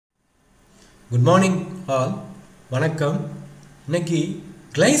Good morning all. வணக்கம். இன்னைக்கு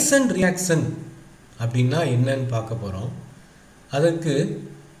Claisen reaction அப்படினா என்னன்னு பார்க்க போறோம். அதற்கு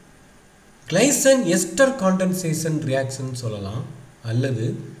Claisen Ester Condensation reaction சொல்லலாம் அல்லது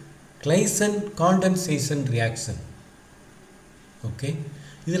Claisen Condensation reaction. ஓகே.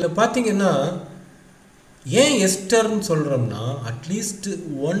 இதுல பாத்தீங்கன்னா ஏன் எஸ்டர்னு சொல்றோம்னா at least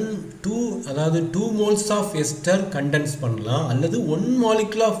 2 moles of ester condense பண்ணலாம் அல்லது 1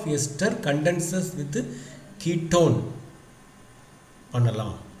 molecule of ester condenses with ketone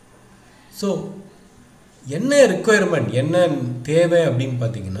பண்ணலாம். So என்ன requirement என்ன தேவை அப்படினு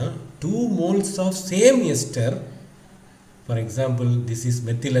பாத்தீங்கன்னா 2 moles of same ester, for example this is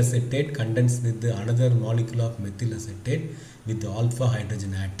methyl acetate condensed with another molecule of methyl acetate with the alpha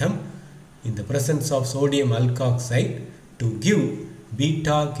hydrogen atom in the presence of sodium alkoxide to give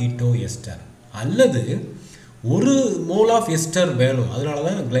beta keto ester. அல்லது ஒரு mole of ester வேணும், அதனால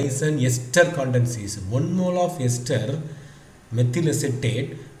தான் Claisen ester condensation. 1 mole of ester methyl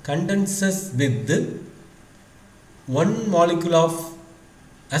acetate condenses with 1 molecule of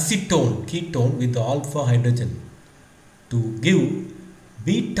acetone ketone with alpha hydrogen to give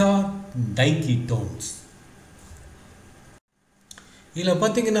beta diketones. இதில்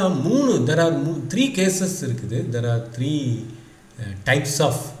பார்த்தீங்கன்னா there are 3 cases இருக்குது. There are 3 types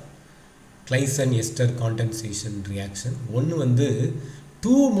of Claisen ester condensation reaction. ஒன்று வந்து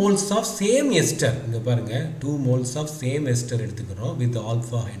 2 moles of same ester, இங்கே பாருங்க 2 moles of same ester எடுத்துக்கிறோம் with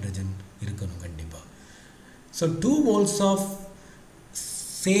alpha hydrogen இருக்கணும் கண்டிப்பாக. So 2 moles of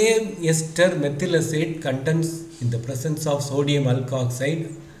same ester methyl acetate condense in the presence of sodium alkoxide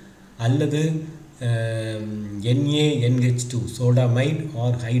அல்லது NaNH2 sodamide or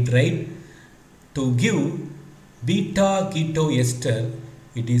hydride to give beta keto ester.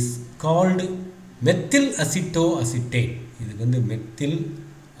 It is called methyl acetoacetate. இது வந்து methyl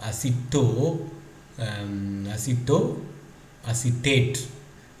acetoacetate.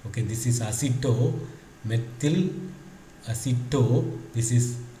 Okay, this is aceto, methyl aceto, this is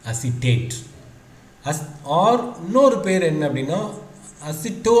acetate. Or இன்னொரு பேர் என்ன அப்படின்னா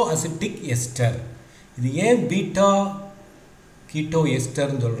acetoacetic ester. இது ஏன் beta keto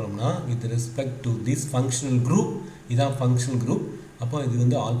எஸ்டர்னு சொல்கிறோம்னா with respect to this functional group, இதான் functional group, அப்போ இது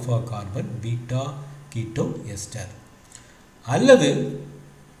வந்து alpha carbon beta keto ester. அல்லது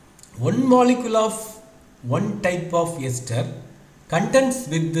 1 molecule of 1 type of ester condense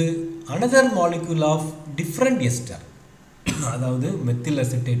with another molecule of different ester. அதாவது மெத்தில்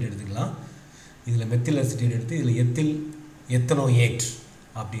அசிட்டேட் எடுத்துக்கலாம், இதில் மெத்தில் அசிட்டேட் எடுத்து இதில் எத்தனோயேட்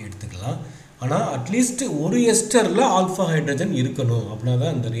அப்படி எடுத்துக்கலாம். ஆனால் அட்லீஸ்ட் ஒரு எஸ்டரில் ஆல்ஃபா ஹைட்ரஜன் இருக்கணும், அப்படின்னா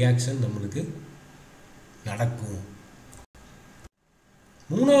தான் அந்த ரியாக்ஷன் நம்மளுக்கு நடக்கும்.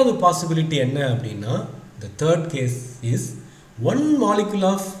 மூணாவது பாசிபிலிட்டி என்ன அப்படின்னா the third case is 1 molecule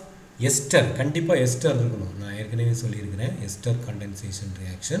of ester, கண்டிப்பாக எஸ்டர் இருக்கணும். நான் ஏற்கனவே சொல்லியிருக்கிறேன் ester condensation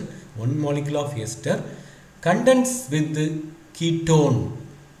reaction. 1 molecule of ester condense with ketone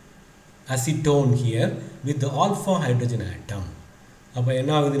acetone here with the alpha hydrogen atom. அப்போ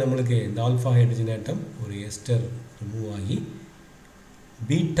என்ன ஆகுது, நம்மளுக்கு இந்த ஆல்ஃபா ஹைட்ரஜன் ஆட்டம் ஒரு எஸ்டர் ரிமூவ் ஆகி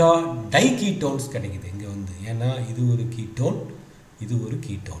பீட்டா டைகீட்டோன்ஸ் கிடைக்குது இங்கே வந்து. ஏன்னா இது ஒரு கீட்டோன், இது ஒரு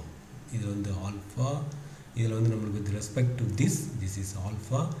கீட்டோன். இது வந்து ஆல்ஃபா, இதில் வந்து நம்மளுக்கு with respect to this is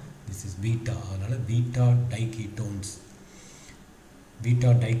alpha, this is beta. அதனால் beta டைகீட்டோன்ஸ், beta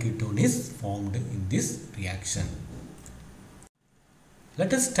diketone is formed in this reaction.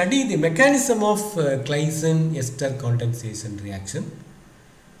 Let us study the mechanism of Claisen ester condensation reaction.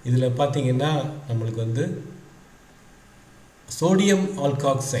 இதில் பார்த்தீங்கன்னா நம்மளுக்கு வந்து sodium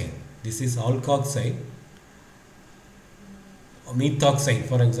alkoxide, this is alkoxide, methoxide,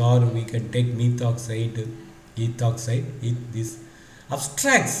 for example we can take methoxide, ethoxide. This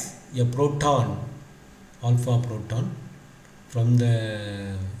abstracts a proton, alpha proton from the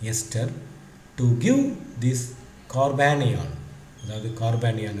ester to give this carbanion, அதாவது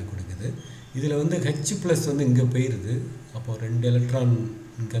கார்பானியானை கொடுக்குது. இதில் வந்து H+ வந்து இங்கே போயிடுது, அப்போ 2 எலக்ட்ரான்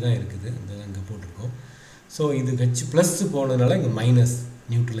இங்கே தான் இருக்குது, அந்த இங்கே போட்டிருக்கோம். ஸோ இது H+ போனதுனால இங்கே மைனஸ்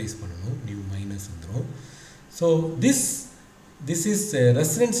நியூட்ரலைஸ் பண்ணணும், மைனஸ் வந்துடும். So this is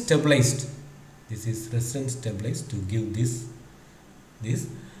resonance stabilized, this is resonance stabilized to give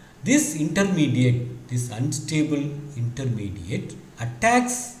this intermediate, this unstable intermediate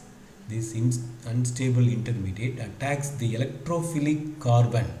attacks this unstable intermediate attacks the electrophilic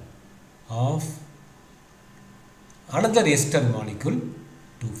carbon of another ester molecule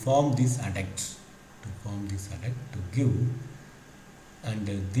to form this adduct, to give, and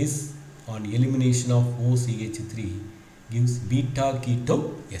this on elimination of OCH3 gives beta keto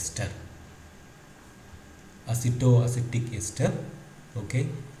ester, acetoacetic ester. Okay,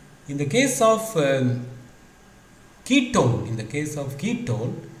 In the case of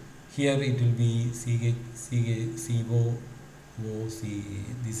ketone, here it will be COOC,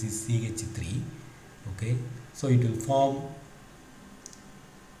 this is CH3, okay. So it will form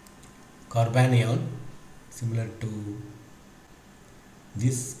carbanion similar to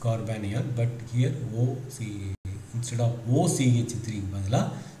this carbanion, but here OC instead of OCH3 பதிலா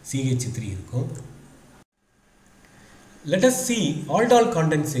CH3 இருக்கும். Let us see aldol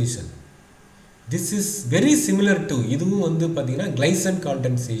condensation. This is very similar to இதுவும் வந்து பாத்தீங்கன்னா Claisen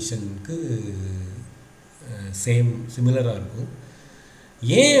condensation க்கு same சிமிலரா இருக்கும்.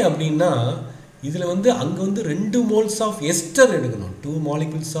 ஏன் அப்படின்னா இதுல வந்து அங்க வந்து 2 moles of ester எடுக்கணும், 2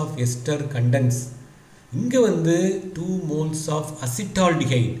 molecules of ester condense. இங்க வந்து 2 moles of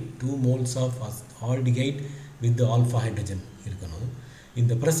acetaldehyde, 2 moles of aldehyde with the alpha hydrogen இருக்கணும். In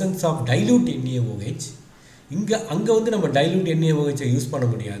the presence of dilute NaOH, அங்க வந்து நம்ம dilute NaOH யூஸ் பண்ண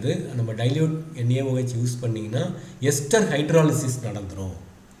முடியாது. நம்ம dilute NaOH யூஸ் பண்ணீங்கன்னா ester hydrolysis நடந்துரும்.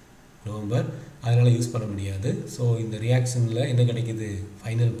 ரிமெம்பர், அதனால யூஸ் பண்ண முடியாது. ஸோ இந்த ரியாக்ஷன்ல என்ன கிடைக்குது?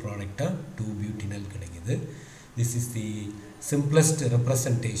 ஃபைனல் ப்ராடக்டா 2-butanol கிடைக்குது. This is the simplest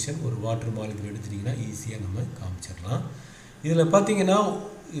representation. ஒரு வாட்டர் மாலிகுல் எடுத்துட்டீங்கன்னா ஈஸியாக நம்ம காமிச்சிடலாம். இதில் பார்த்தீங்கன்னா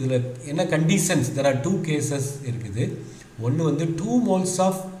இதில் என்ன கண்டிஷன்ஸ், there are 2 cases இருக்குது. ஒன்று வந்து 2 moles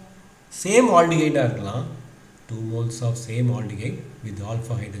of சேம் ஆல்டிஹைடாக இருக்கலாம், 2 moles of same aldehyde with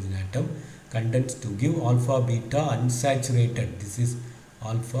alpha hydrogen atom condensed to give alpha beta unsaturated, this is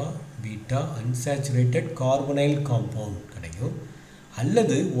alpha beta unsaturated carbonyl compound கிடைக்கும்.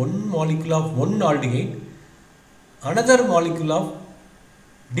 அல்லது 1 molecule of 1 aldehyde, another molecule of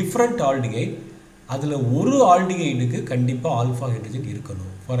different aldehyde, அதில் ஒரு ஆல்டிஹைடுக்கு கண்டிப்பாக alpha hydrogen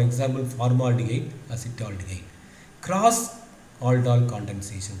இருக்கணும். For example formaldehyde, acetaldehyde, cross aldol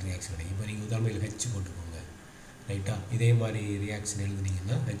condensation reaction கிடைக்கும். இப்போ நீங்கள் உதாரணம் ஹெச் போட்டுக்கோங்க, ரைட்டா? இதே மாதிரி ரியாக்ஷன்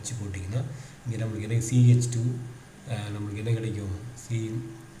எழுதுனீங்கன்னா ஹெச் போட்டிங்கன்னா இங்கே நம்மளுக்கு என்ன CH2 நம்மளுக்கு என்ன கிடைக்கும்?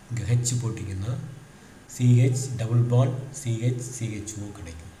 இங்கே ஹெச் போட்டிங்கன்னா CH டபுள் பாண்ட் CHO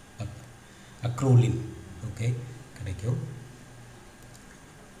கிடைக்கும், அக்ரோலின், ஓகே, கிடைக்கும்.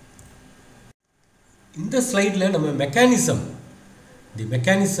 இந்த ஸ்லைடில் நம்ம mechanism, the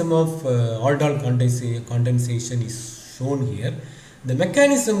mechanism of aldol condensation is shown here. இந்த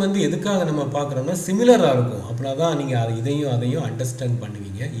மெக்கானிசம் வந்து எதுக்காக நம்ம பார்க்குறோம்னா சிமிலராக இருக்கும், அப்படின்னா தான் நீங்கள் இதையும் அதையும் அண்டர்ஸ்டாண்ட்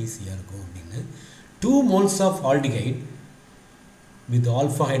பண்ணுவீங்க, ஈஸியாக இருக்கும் அப்படின்னு. 2 moles of aldehyde with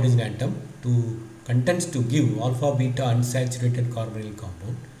alpha hydrogen atom to condense to give alpha beta unsaturated carbonyl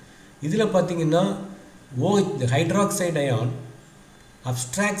compound. இதில் பார்த்தீங்கன்னா the hydroxide ion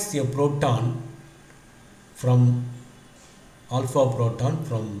abstracts a proton from alpha proton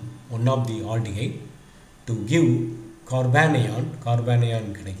from one of the aldehyde to give carbanion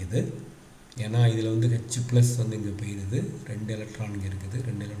கிடைக்குது. ஏன்னா இதில் வந்து H plus வந்து இங்கே போயிடுது, 2 electron இங்கே இருக்குது,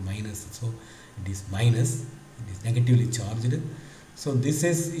 2 electron minus, so it is minus, it is negatively charged. So this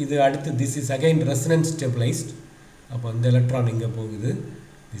is இது அடுத்து this is again resonance stabilised. அப்போ அந்த எலக்ட்ரான் இங்கே போகுது.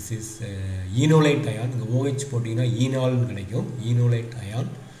 திஸ் இஸ் ஈனோலைட் அயான், இங்கே OH போட்டிங்கன்னா ஈனால்னு கிடைக்கும், ஈனோலைட்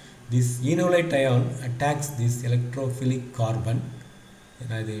ion. This enolate ion attacks this electrophilic carbon.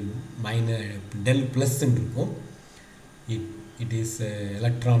 இது minor del plus இருக்கும். It is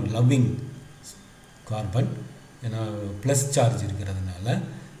electron loving carbon, ஏன்னா ப்ளஸ் சார்ஜ் இருக்கிறதுனால.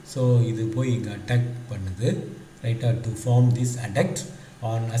 ஸோ இது போய் இங்கே அட்டாக் பண்ணுது, ரைட்டாக, to form this adduct.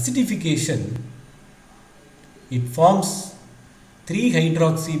 On acidification it forms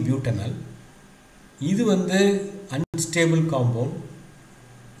 3-hydroxybutanol. இது வந்து unstable compound,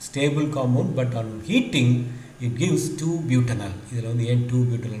 stable compound, but on heating it gives 2-butanol. இதில் வந்து ஏன்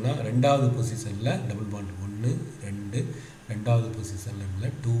 2-butanolனா ரெண்டாவது பொசிஷனில் டபுள் பாண்ட் 1 2, ரெண்டாவது பொசிஷனில் உள்ள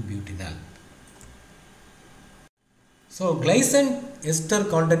 2-butanol. So Claisen ester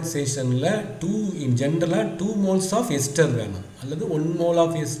condensationல in general 2 moles of ester வேணும், அல்லது 1 mole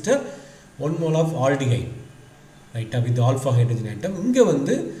of ester 1 mole of aldehyde, ரைட்டா, with alpha hydrogen atom. இங்கே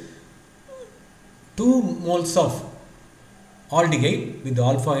வந்து 2 moles of aldehyde with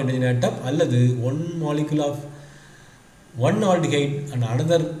alpha hydrogen atom, அல்லது 1 molecule of 1 aldehyde and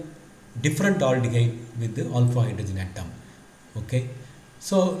another different aldehyde with the alpha hydrogen atom. Okay,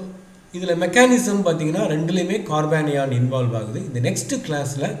 so இதில் mechanism பார்த்தீங்கன்னா ரெண்டுலேயுமே கார்பானியான் involve ஆகுது. இந்த next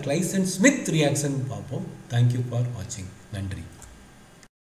கிளாஸில் Claisen Smith ரியாக்ஷன் பார்ப்போம். தேங்க்யூ ஃபார் வாட்சிங். நன்றி.